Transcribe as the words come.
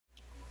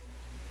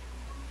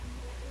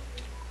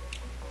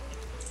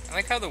I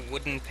like how the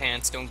wooden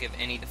pants don't give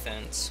any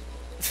defense.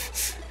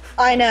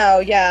 I know,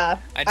 yeah.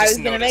 I I just was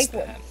gonna noticed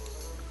make that.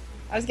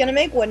 I was gonna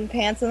make wooden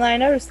pants, and then I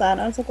noticed that,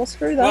 and I was like, well,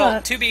 screw that.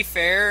 Well, to be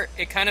fair,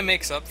 it kind of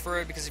makes up for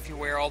it because if you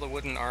wear all the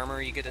wooden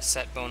armor, you get a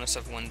set bonus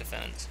of 1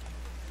 defense.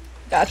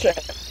 Gotcha.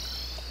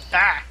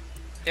 Ah!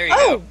 There you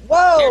Oh, go.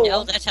 whoa! There,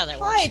 Del, that's how that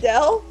works. Hi,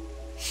 Del.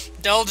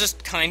 Del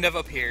just kind of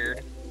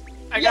appeared.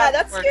 Yeah,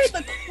 that scared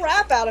the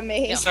crap out of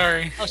me. Yeah.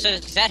 Sorry. Oh, so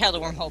is that how the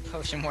wormhole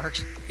potion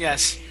works?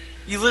 Yes.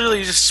 You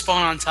literally just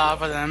spawn on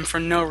top of them for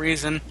no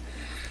reason.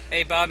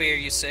 Hey, Bobby, are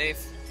you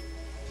safe?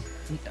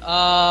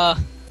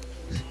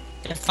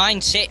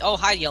 Define safe. Oh,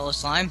 hi, yellow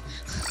slime.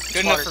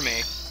 Good enough for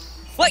me.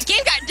 What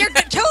game got?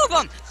 There's 2 of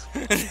them.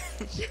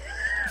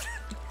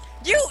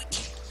 You.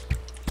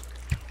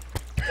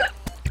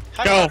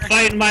 Go,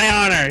 fight in my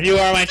honor. You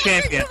are my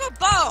champion. You have a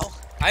bow.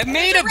 I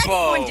made There's a red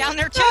bow! one down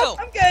there too. No,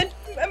 I'm good.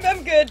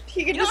 I'm good.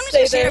 He can You know, just I'm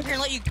stay just gonna there. stay up here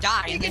and let you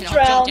die, You and can then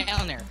I'll jump drown.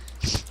 down there.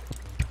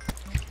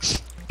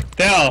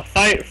 Del,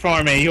 fight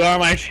for me. You are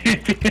my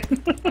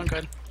champion. I'm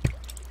good.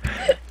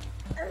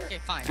 Okay,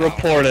 fine.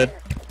 Reported.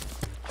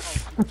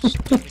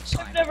 Stupid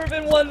slime. I've never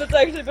been one that's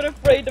actually been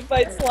afraid to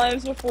fight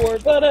slimes before,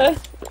 but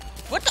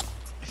What the?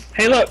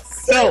 Hey, look,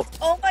 silt. Silt.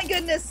 Oh my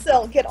goodness,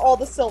 silt. Get all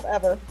the silt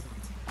ever.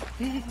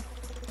 Okay,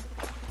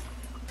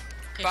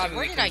 Bobby, so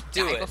where we did can I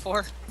do die it.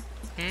 before?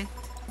 Hmm?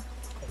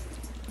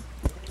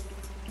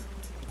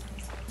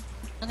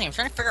 Nothing. I'm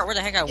trying to figure out where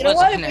the heck I You know was.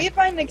 what? looking If we at-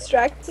 find an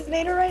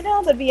extractinator right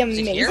now, that'd be it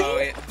amazing. here? Oh,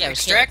 yeah. Yeah,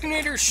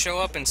 Extractinators show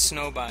up in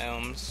snow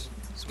biomes,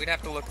 so we'd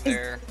have to look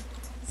there.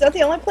 Is that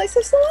the only place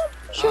they still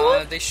show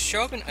up? They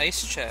show up in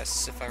ice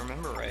chests, if I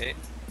remember right.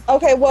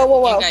 Okay, whoa, whoa,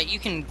 whoa. You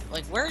can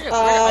like where? yeah,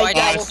 I I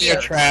died see a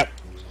here. trap.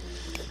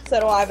 So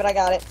do I, but I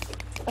got it.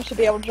 I should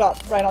be able to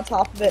drop right on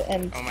top of it,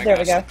 and Oh my there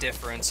gosh, we go. the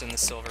difference in the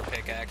silver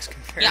pickaxe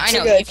compared Yeah, I to...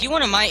 know. Good. If you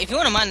want to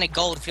mine the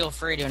gold, feel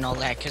free to and all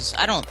that, because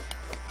I don't.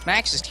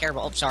 Max is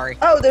terrible. Oh, sorry.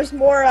 Oh, there's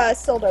more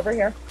silt over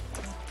here.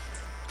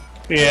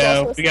 There's Yeah,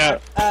 also a we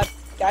got.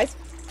 guys.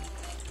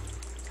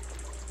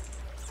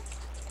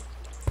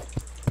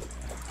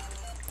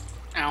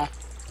 Ow.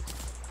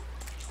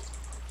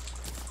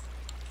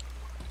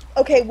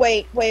 Okay,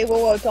 wait, whoa,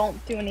 whoa,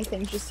 don't do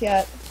anything just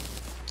yet.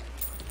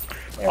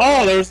 There we Oh,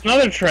 go. there's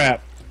another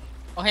trap.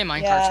 Oh, hey,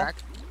 minecart Yeah. track.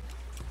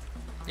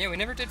 Yeah, we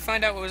never did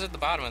find out what was at the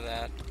bottom of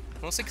that.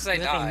 Mostly because I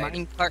Do you have a died.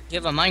 minecart? Do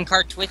you have a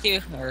minecart with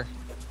you, or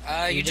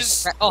You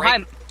just... Oh,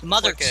 right hi,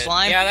 mother click it.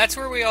 slime. Yeah, that's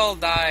where we all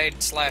died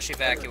 /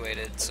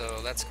 evacuated,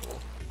 so that's cool.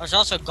 There's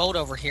also gold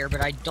over here,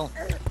 but I don't.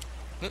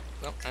 Oop,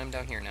 well, I'm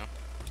down here now.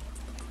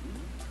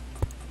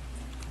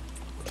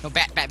 No,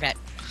 bat.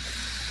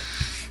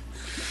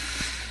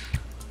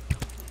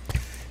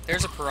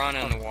 There's a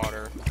piranha in the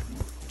water,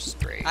 which is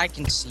great. I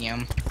can see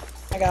him.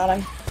 I got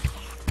him.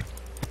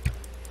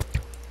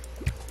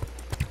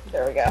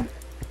 There we go.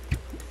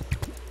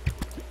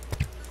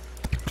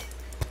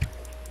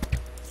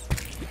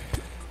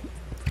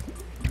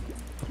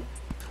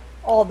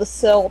 All the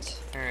silt.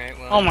 Alright,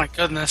 well... Oh my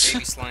goodness.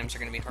 Baby slimes are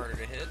gonna be harder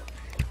to hit.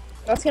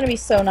 That's gonna be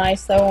so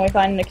nice though when we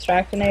find an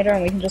extractinator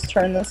and we can just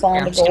turn this all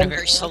Yeah, I'm into just gold. gonna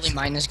very slowly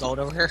mine this gold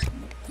over here.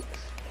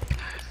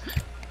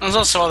 There's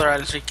also other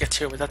items we can get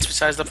to, but that's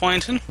besides the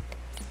point.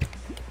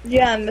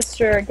 Yeah,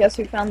 Mr. Guess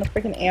who found the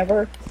freaking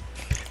amber?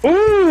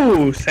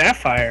 Ooh,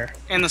 sapphire.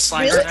 And the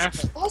slime Really?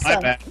 staff. My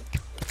Awesome. bad.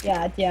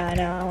 Yeah, I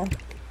know.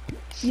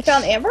 You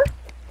found amber?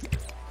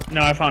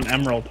 No, I found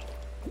emerald.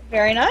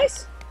 Very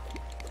nice.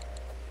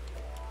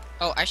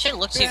 Oh, I should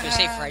look see if it was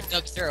safe before I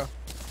dug through.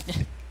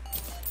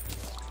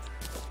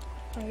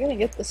 I'm gonna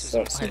get this This is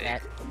silt. a Like mistake.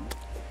 that.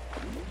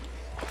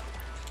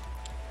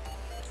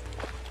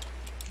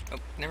 Oh,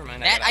 never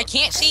mind. That got I out.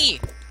 can't see.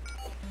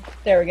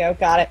 There we go,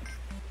 got it.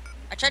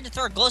 I tried to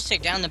throw a glow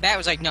stick down, the bat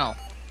was like, no.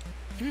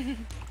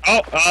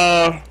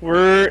 Oh,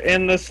 we're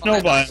in the snow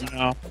Okay. biome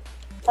now.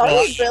 Are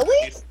Oh, we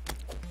really?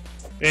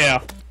 Yeah.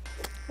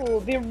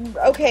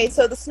 Okay,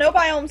 so the snow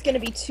biome's gonna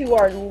be to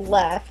our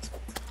left.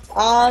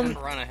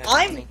 Piranha has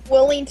I'm money.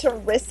 willing to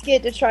risk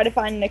it to try to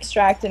find an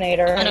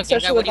extractinator, I don't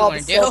especially think with that all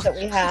what the you wanna silt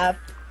that we have.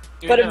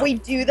 Dude, But if we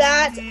do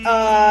that, I'm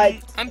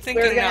we're thinking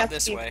gonna not have to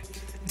this be- way.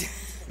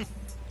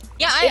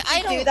 Yeah, if I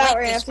we don't do that, like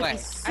we're gonna this have way.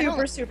 to I be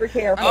don't- super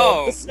careful.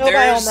 Oh, the snow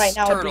there's biome right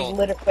now turtle. would be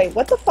literally. Wait,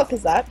 what the fuck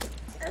is that?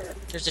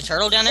 There's a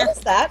turtle down there? What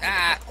is that?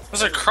 Ah,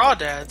 Those are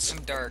crawdads.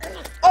 I'm dark.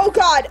 Oh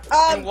god,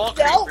 And wall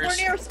Del, creepers.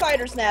 we're near a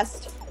spider's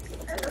nest.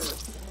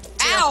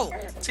 Ow!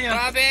 See ya.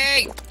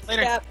 Bobby!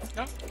 Later. Yep.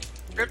 No?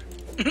 Good.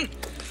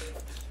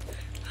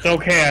 It's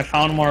okay, I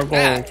found more Ah,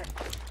 gold.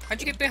 how'd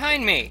you get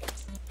behind me?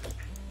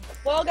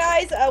 Well,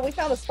 guys, we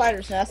found a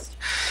spider's nest.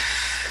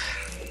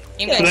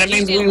 Game So So guys, that do you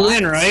means stay we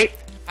alive? win, right?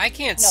 I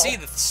can't No. see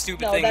the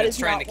stupid No, thing that that's is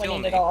trying not to kill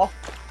winning me. at all.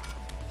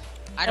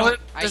 I Well, don't.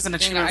 there's an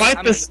think achievement. Fight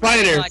I'm the gonna-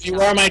 spiders. You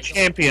are my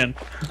champion.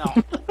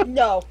 No.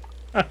 No.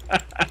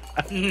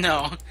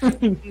 No.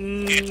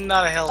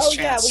 Not a hell's Oh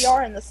yeah, chance. we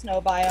are in the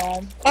snow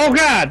biome. Oh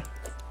god!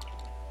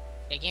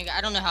 Yeah, game guy,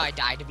 I don't know how I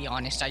died, to be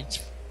honest. I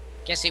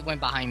guess it went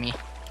behind me.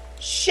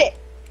 Shit!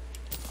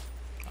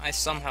 I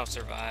somehow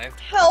survived.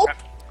 Help!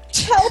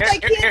 Help! I Here,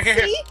 here, can't here,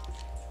 here. see.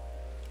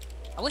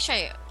 I wish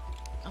I.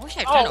 I wish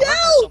I found a worker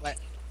so bad.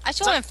 I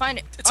still haven't found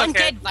it. It's Undead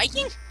okay.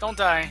 Viking? Don't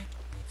die.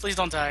 Please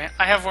don't die.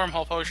 I have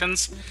wormhole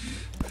potions.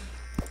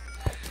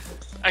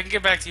 I can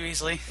get back to you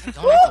easily. Don't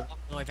have to walk all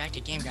the way back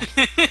to game guy.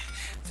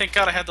 Thank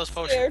God I had those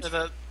potions.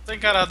 Scared.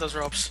 Thank God I had those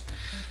ropes.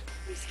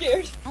 I'm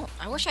scared. Oh,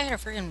 I wish I had a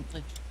friggin'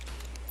 like.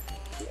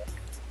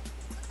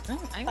 Well,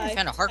 I haven't Hi,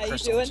 found a heart how you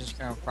crystal, doing? which is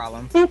kind of a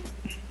problem.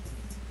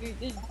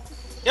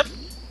 Yep.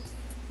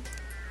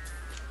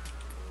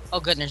 Oh,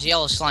 good, there's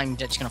yellow slime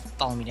that's gonna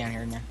follow me down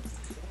here and there.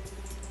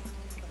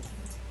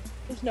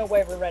 There's no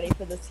way we're ready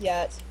for this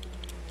yet.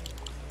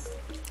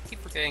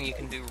 Keep forgetting you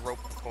can do rope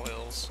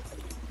coils.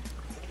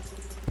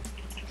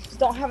 Just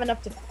don't have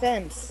enough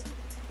defense.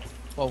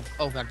 Whoa,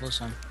 oh god, blue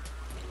slime.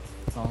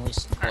 Well, at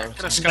least Alright, blue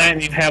get a slime. scout.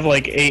 Then you have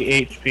like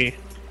 8 HP.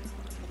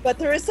 But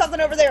there is something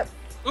over there.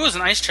 Ooh, it's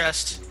an ice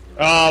chest.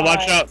 Watch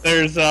Alright. out.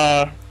 There's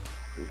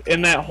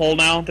in that hole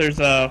now. There's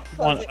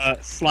one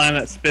slime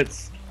that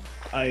spits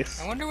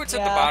ice. I wonder what's at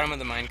the Yeah. bottom of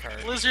the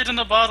minecart. Lizard in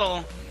the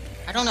bottle.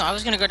 I don't know, I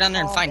was gonna go down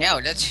there and find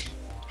out. That's.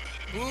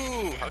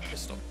 Ooh, heart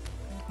crystal.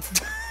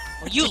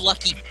 Well, you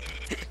lucky.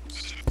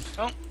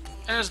 Oh,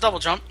 there's double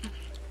jump.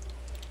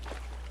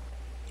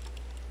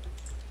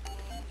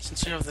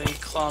 Since you have the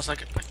claws, I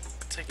could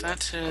take that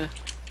to.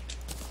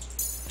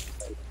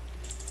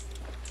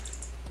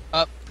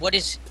 What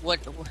is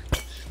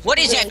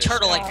that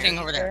turtle-like thing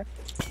over there?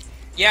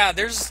 Yeah,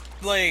 there's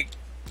like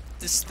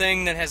this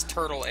thing that has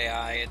turtle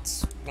AI.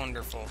 It's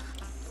wonderful.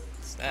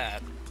 What's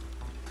that?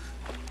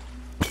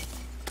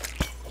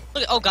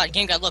 Look, oh god,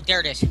 game guy, look, there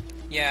it is.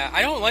 Yeah,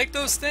 I don't like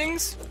those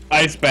things.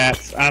 Ice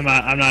bats. I'm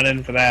not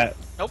in for that.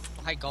 Nope.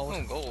 Hi, gold.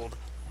 Oh, gold.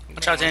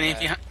 Watch out, Danny.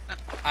 If you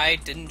I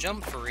didn't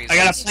jump for reasons. I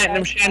got a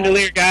platinum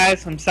chandelier,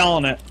 guys. I'm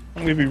selling it.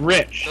 I'm gonna be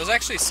rich. Those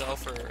actually sell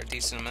for a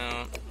decent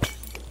amount.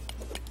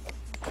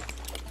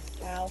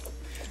 Ow.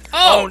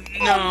 Oh,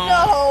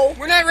 Oh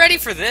we're not ready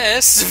for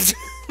this.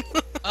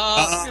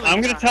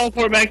 I'm gonna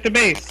teleport back to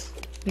base.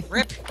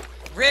 Rip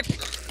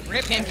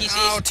NPCs.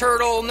 Oh,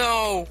 turtle,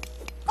 no. no!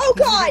 Oh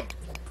god!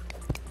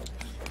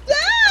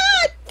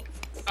 Ah!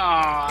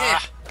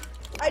 ah,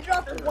 I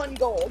dropped 1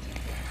 gold.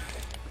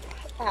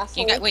 Game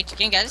Asshole. guy, wait,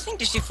 game guy, this thing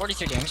just do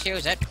 43 damage to you,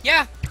 is that?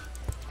 Yeah.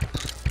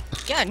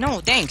 Yeah, no,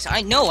 thanks.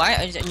 I know,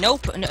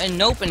 nope,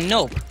 nope, and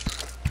nope.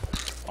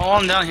 while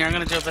I'm down here, I'm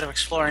gonna do a bit of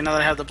exploring now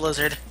that I have the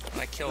blizzard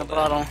I in killed the it.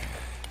 bottle.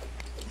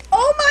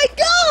 Oh my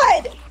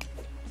god!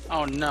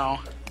 Oh no.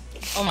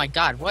 Oh my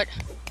god, what?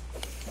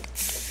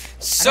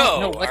 So, I don't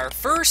know what- our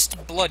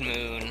first blood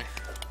moon.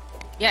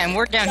 Yeah, and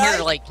we're down Guys?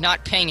 here, like,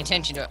 not paying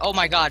attention to it. Oh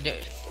my god, dude.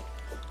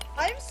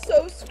 I'm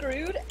so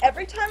screwed.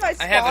 Every time I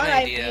I have an spawn,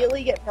 I idea.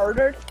 immediately get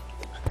murdered.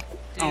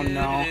 Oh,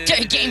 no.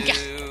 Game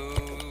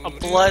A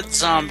blood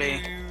zombie.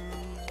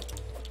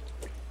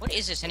 What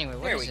is this anyway?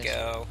 What There is we this?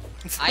 go.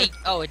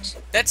 Oh, it's...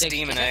 That's the-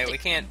 demonite. the- We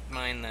can't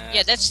mine that.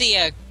 Yeah, that's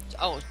the,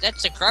 oh,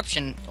 that's the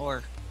corruption,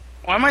 or...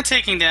 Why am I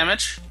taking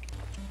damage?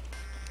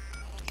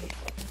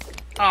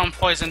 Oh, I'm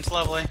poisoned.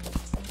 Lovely.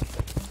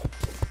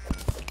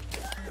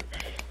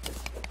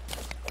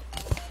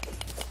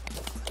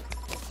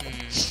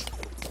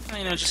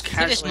 You know, just Look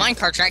at this casually.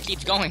 minecart track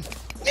keeps going.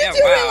 Yeah, You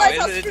do wow. realize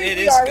how It screwed is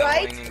we are, going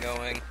right? and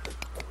going.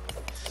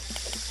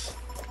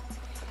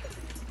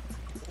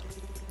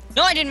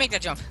 No, I didn't make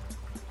that jump.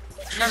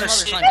 There's some other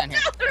see- slime down here.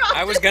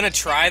 I was gonna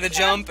try the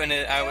jump, and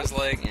I was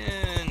like,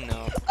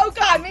 no. Oh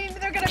god, maybe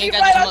they're gonna Game be guy,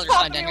 right there's some on other top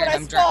slime of down me here, when I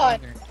and I'm spawn.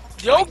 dragging.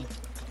 Yo!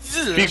 If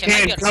you I might be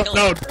can, able to no, kill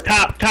no, it.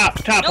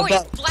 top No, he's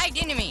above. flagged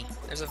into me.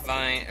 There's a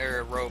vine or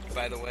a rope,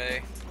 by the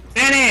way.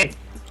 Danny!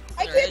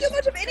 I There can't is. do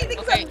much of anything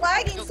because Okay. I'm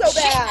lagging Oh, so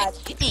shit, bad.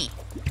 hit me.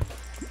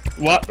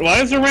 What? Why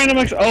is there random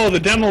Oh, the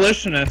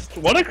demolitionist.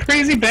 What a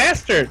crazy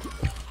bastard.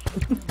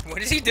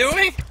 What is he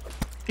doing?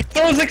 He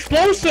throws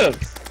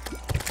explosives.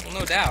 Well,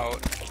 no doubt.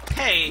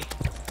 Hey!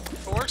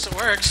 If it works, it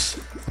works.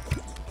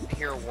 I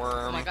hear a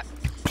worm. Oh my god.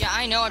 Yeah,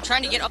 I know. I'm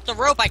trying to get up the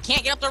rope. I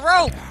can't get up the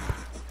rope.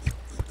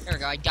 There we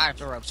go. I got up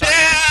the rope. Sorry.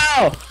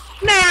 No!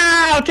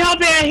 No! Don't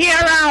be a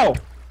hero!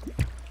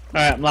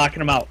 Alright, I'm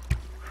locking him out.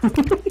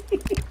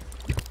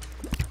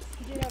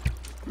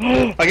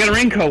 I got a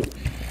raincoat.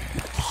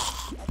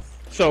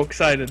 So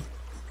excited.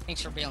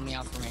 Thanks for bailing me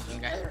out for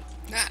making that.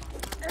 Ah,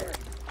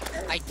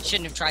 I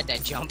shouldn't have tried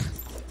that jump.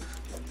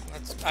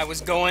 I was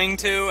going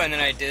to, and then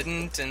I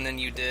didn't, and then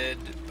you did,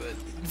 but...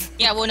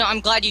 Yeah, well, no, I'm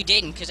glad you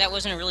didn't, because that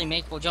wasn't a really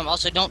makeable jump.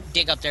 Also, don't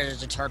dig up there.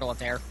 There's a turtle up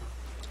there.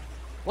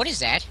 What is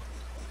that?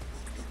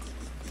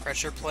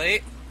 Pressure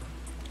plate?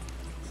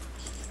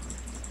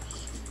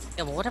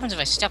 Yeah, well, what happens if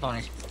I step on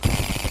it?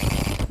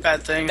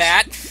 Bad things.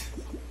 That?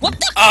 What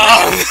the?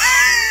 Oh!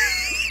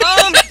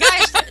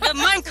 Guys, the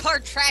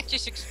minecart track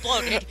just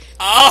exploded.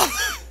 Oh!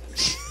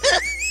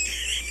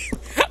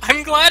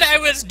 I'm glad I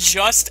was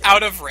just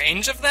out of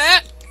range of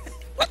that.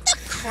 What the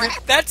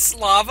crap? That's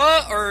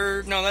lava,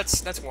 or no?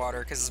 That's water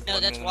because it's No,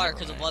 blood that's moon, water never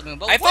because of mind. blood moon.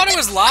 But I what thought it the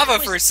was crap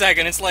lava for a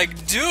second. It's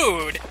like,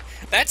 dude,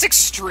 that's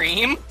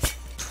extreme.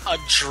 A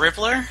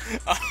dribbler?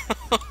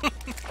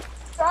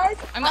 Guys,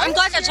 I'm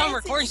glad that's on experiencing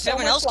recording so so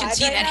everyone much else can lag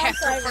see right that now,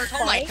 after so I'm first.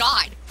 Oh my fine.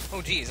 god.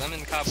 Oh geez, I'm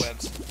in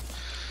cobwebs.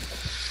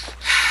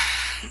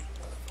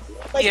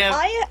 Like, Yeah.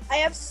 I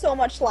have so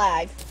much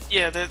lag.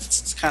 Yeah,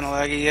 that's kind of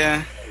laggy,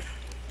 yeah.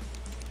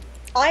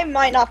 I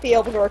might not be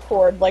able to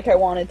record like I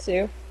wanted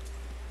to.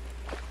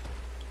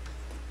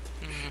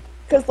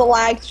 Because the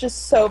lag's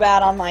just so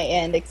bad on my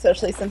end,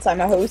 especially since I'm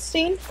a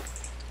hosting.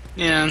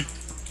 Yeah.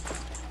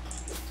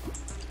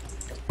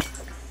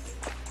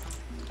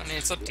 I mean,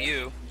 it's up to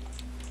you.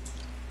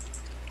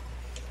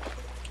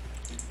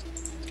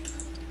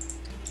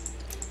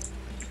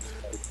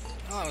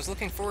 Oh, I was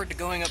looking forward to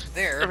going up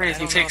there. But I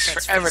Everything don't know takes if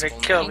that's forever to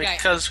feasible kill now.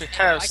 because we I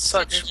have said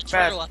such there's a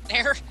bad... turtle up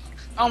there.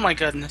 Oh my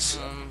goodness.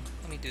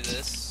 Let me do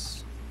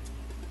this.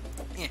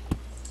 Yeah.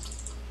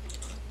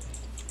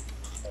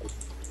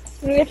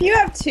 I mean, if you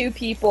have two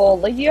people,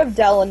 like, you have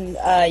Dell and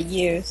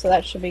you, so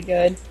that should be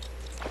good.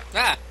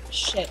 Ah!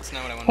 Shit. That's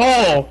not what I wanted.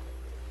 Oh!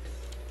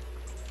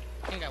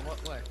 Hang on,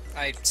 what?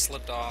 I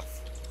slipped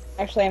off.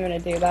 Actually, I'm gonna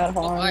do that.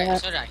 Hold Oh, on a alright,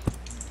 minute. so did I.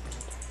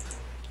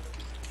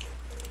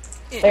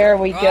 There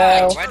we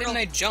go. Why didn't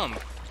I jump?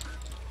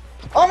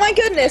 Oh my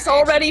goodness,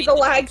 already the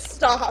lag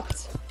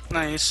stopped.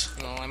 Nice.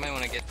 Well, I might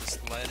want to get this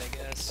lead, I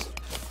guess.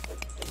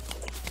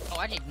 Oh,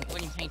 I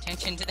wasn't paying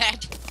attention to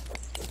that.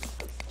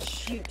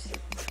 Shoot.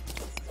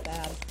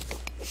 Bad.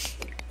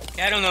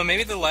 Yeah, I don't know,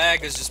 maybe the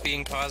lag is just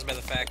being caused by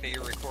the fact that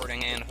you're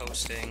recording and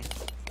hosting.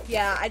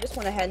 Yeah, I just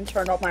went ahead and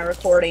turned off my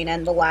recording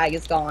and the lag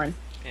is gone.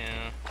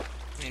 Yeah.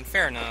 I mean,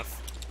 fair enough.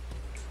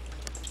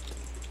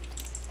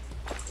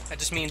 That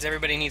just means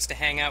everybody needs to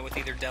hang out with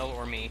either Dell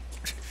or me.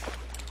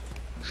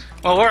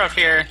 Well, we're up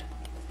here,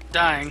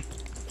 dying.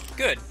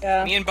 Good.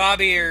 Yeah. Me and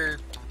Bobby are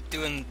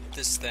doing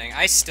this thing.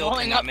 I still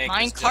Blowing cannot up make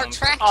this minecart jump.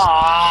 tracks?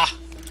 Ah.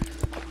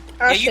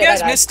 Oh, Yeah, you shit,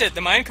 guys I died. missed it.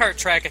 The minecart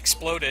track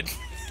exploded.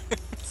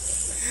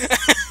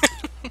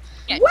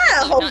 Yeah,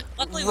 Well,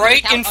 luckily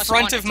Right without in us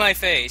front wanting of my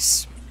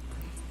face.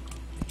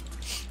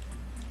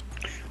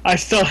 I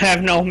still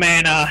have no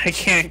mana. I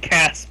can't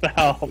cast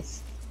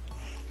spells.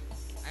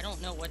 to. I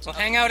don't know what's Well,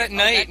 up. hang out at Oh,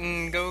 night that-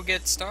 and go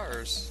get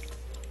stars.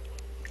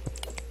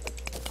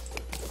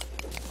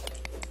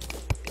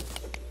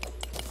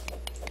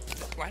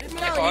 Why did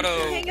my no, you auto...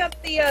 should hang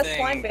up the thing.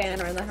 slime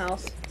banner in the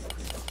house.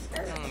 I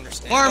don't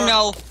understand. Worm,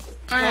 no.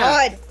 Oh,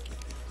 yeah. God!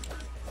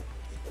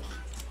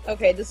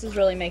 Okay, this is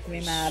really making me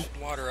mad.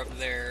 Water up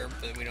there,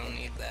 but we don't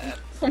need that.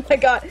 Oh my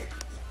god.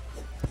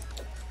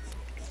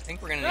 I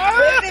think we're gonna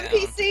Rip need to go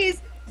down. NPCs!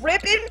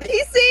 Rip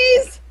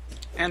NPCs!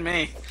 And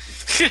me.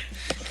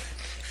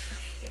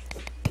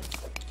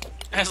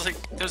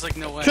 There's like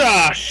no way.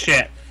 Ah,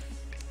 shit.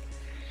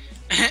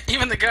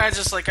 Even the guy's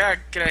just like, ah,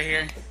 get out of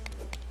here.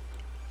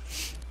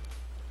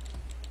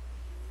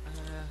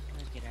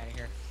 Let's get out of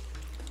here.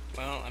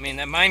 Well, I mean,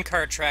 that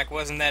minecart track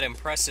wasn't that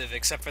impressive,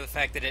 except for the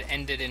fact that it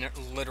ended in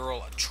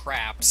literal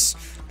traps.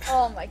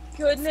 Oh my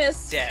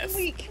goodness. Death.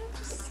 Wait, can I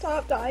just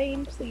stop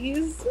dying,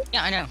 please?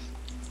 Yeah, I know.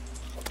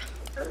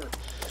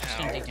 Just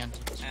gonna take Ow. down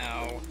some-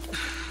 Ow.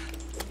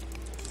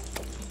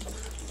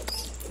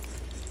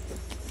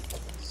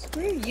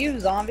 Screw you,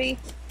 zombie.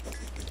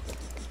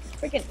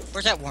 Freaking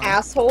Where's that worm?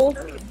 asshole.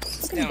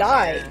 It's Fucking down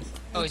die. here.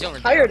 Oh, he's over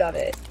there. Tired of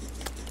it.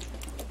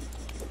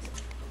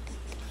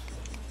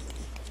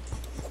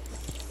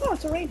 Oh,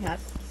 it's a rain hat.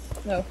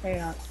 No, maybe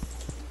not.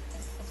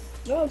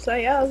 No, so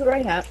yeah, it's a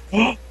rain hat.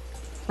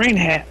 Rain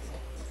hat.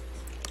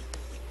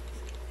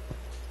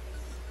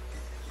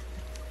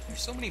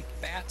 There's so many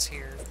bats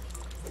here.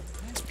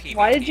 That's PvP.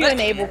 Why did you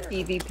enable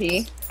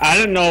PvP? I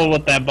didn't know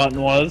what that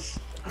button was.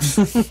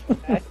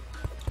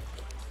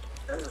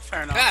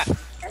 Fair enough. Ah!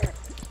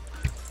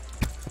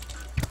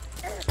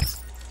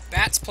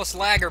 Bats plus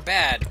lag are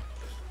bad.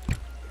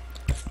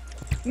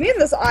 Me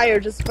and this eye are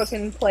just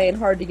fucking playing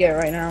hard to get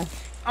right now.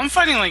 I'm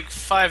fighting like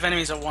 5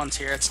 enemies at once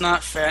here. It's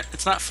not fair.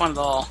 It's not fun at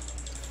all.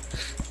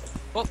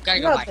 Oh, gotta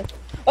go back.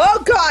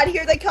 Oh god,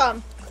 here they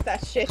come! Fuck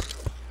that shit.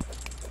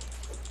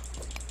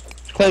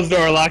 Close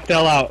door, lock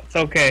Dell out. It's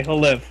okay, he'll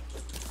live.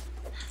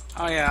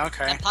 Oh yeah,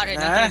 okay. That potted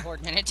Nah. nothing for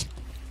a minute.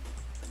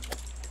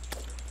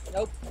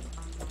 Nope.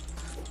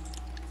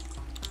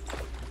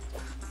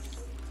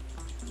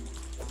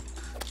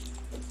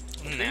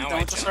 You Now done I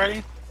with this jump.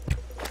 already?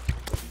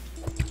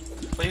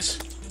 Please?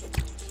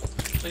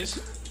 Please?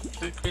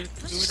 We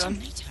This is done?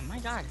 nighttime, my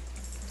god.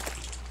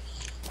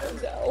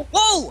 No.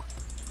 Whoa!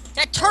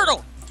 That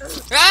turtle!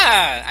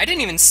 Ah! I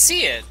didn't even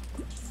see it.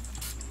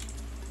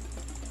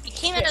 It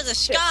came out of the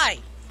sky!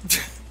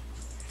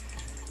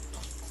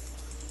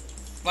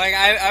 Like,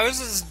 I was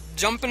just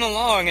jumping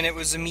along and it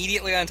was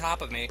immediately on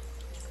top of me.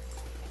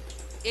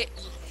 It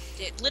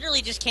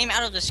literally just came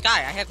out of the sky.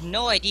 I have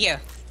no idea.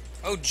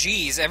 Oh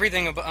geez,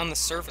 everything on the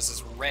surface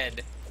is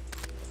red.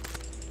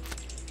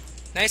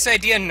 Nice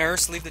idea,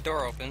 nurse. Leave the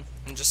door open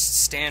and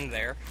just stand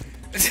there.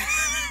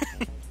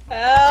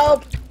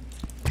 Help!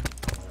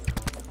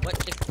 What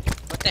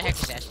the heck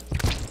is that?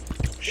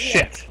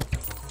 Shit.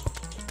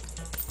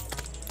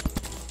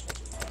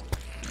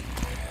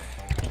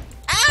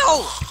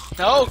 Ow!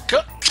 No, go!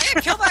 I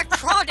got killed by a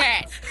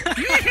crawdad!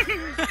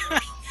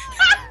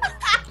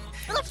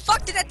 Where the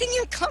fuck did that thing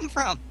even come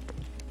from?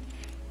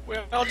 We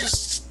all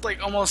just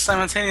like almost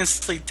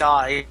simultaneously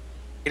died.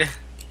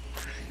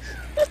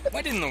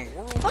 What in the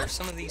world are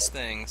some of these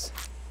things?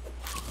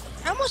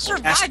 I almost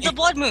survived Ashley. the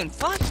blood moon.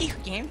 Fuck you,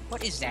 game.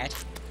 What is that?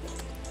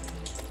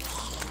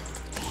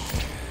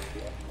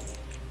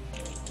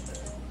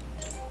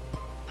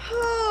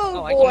 Oh,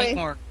 Oh, I can make boy.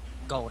 more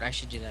gold. I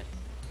should do that.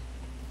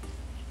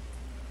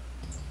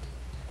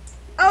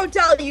 Oh,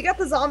 Dally, you got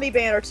the zombie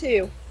banner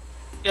too.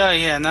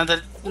 Yeah. Now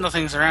that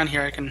nothing's around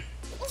here, I can.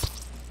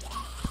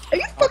 Are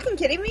you fucking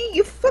kidding me?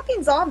 You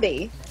fucking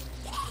zombie.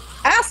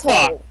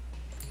 Asshole.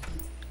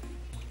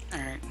 All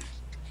right.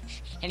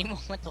 Anyone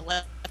with the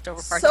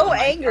leftover parts So of the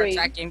Minecraft angry.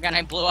 track game gun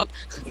I blew up?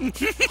 We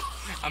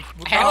I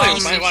probably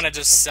have might pieces. want to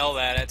just sell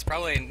that. It's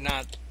probably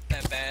not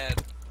that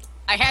bad.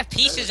 I have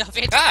pieces of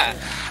it. Ah!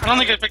 I don't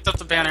think I picked up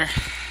the banner.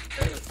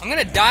 I'm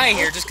gonna die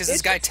here just because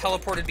this guy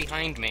teleported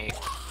behind me.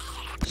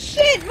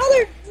 Shit,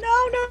 mother. No,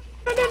 I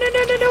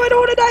don't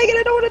want to die again.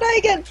 I don't want to die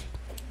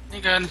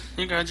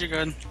again. You're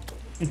good.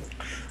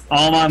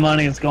 All my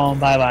money is going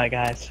bye-bye,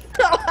 guys.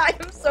 I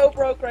am so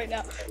broke right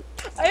now.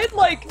 I had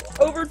like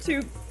over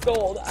 2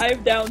 gold.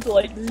 I'm down to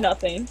like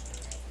nothing.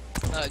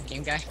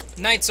 Game guy.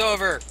 Night's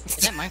over!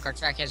 That Minecraft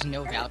track has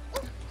no value.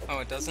 Oh,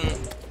 it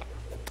doesn't?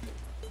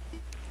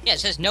 Yeah, it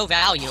says no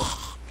value.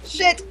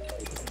 Shit.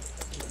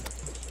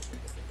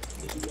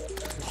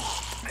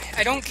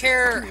 I don't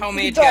care how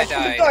Mage die, Guy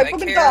fucking died. die, I fucking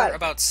care die.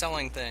 about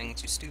selling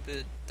things, you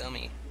stupid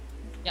dummy.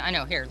 Yeah, I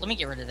know. Here, let me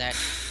get rid of that.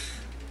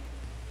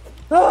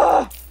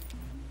 Ah.